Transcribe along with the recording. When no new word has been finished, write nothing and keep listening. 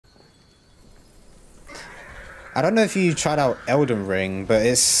I don't know if you tried out Elden Ring, but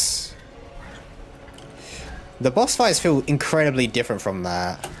it's... The boss fights feel incredibly different from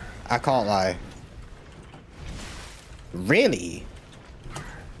that. I can't lie. Really?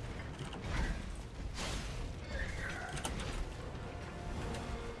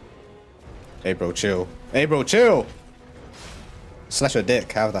 Hey bro, chill. Hey bro, chill! Slash your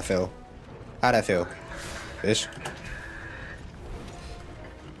dick, how'd that feel? How'd that feel? Bitch.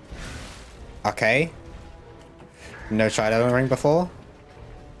 Okay. No tried Elden Ring before?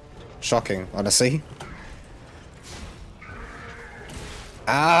 Shocking, honestly.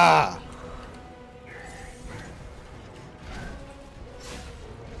 Ah!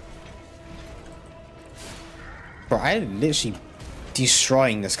 Bro, I'm literally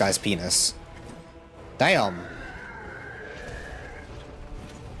destroying this guy's penis. Damn.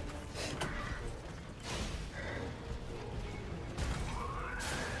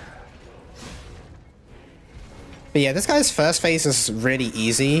 But yeah, this guy's first phase is really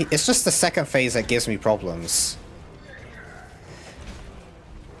easy. It's just the second phase that gives me problems.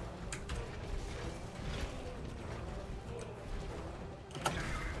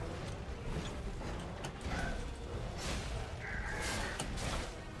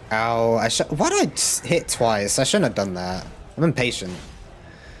 Ow, why did I hit twice? I shouldn't have done that. I'm impatient.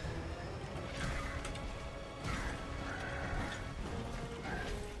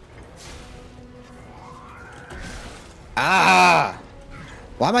 Ah!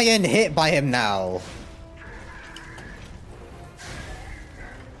 Why am I getting hit by him now?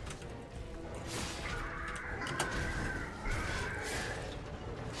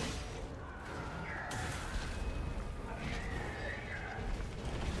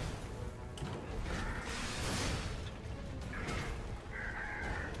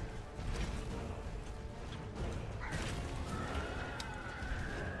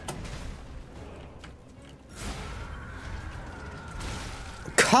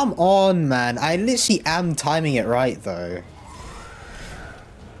 Come on, man. I literally am timing it right, though.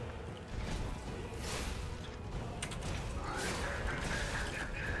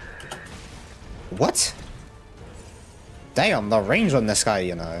 What? Damn, the range on this guy,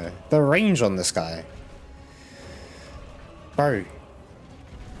 you know. The range on this guy. Bro.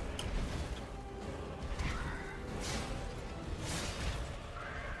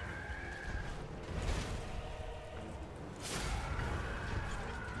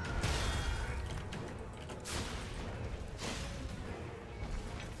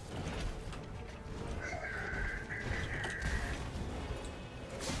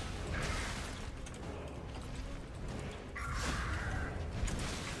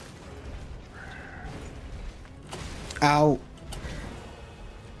 Ow.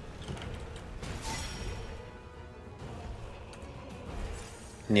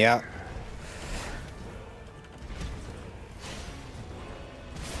 Yeah.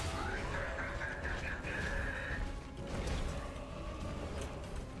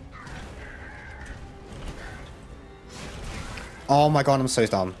 Oh my god, I'm so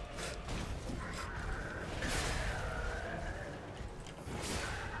dumb.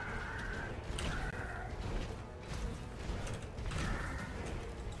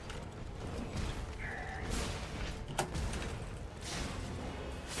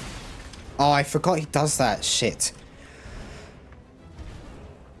 Oh, I forgot he does that shit.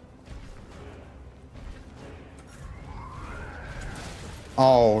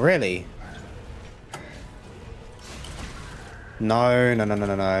 Oh, really? No, no, no, no,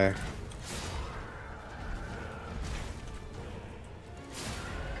 no, no.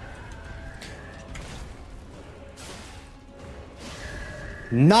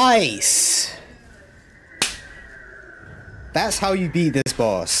 Nice! That's how you beat this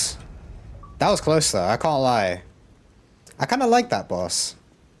boss. That was close though, I can't lie. I kinda like that boss.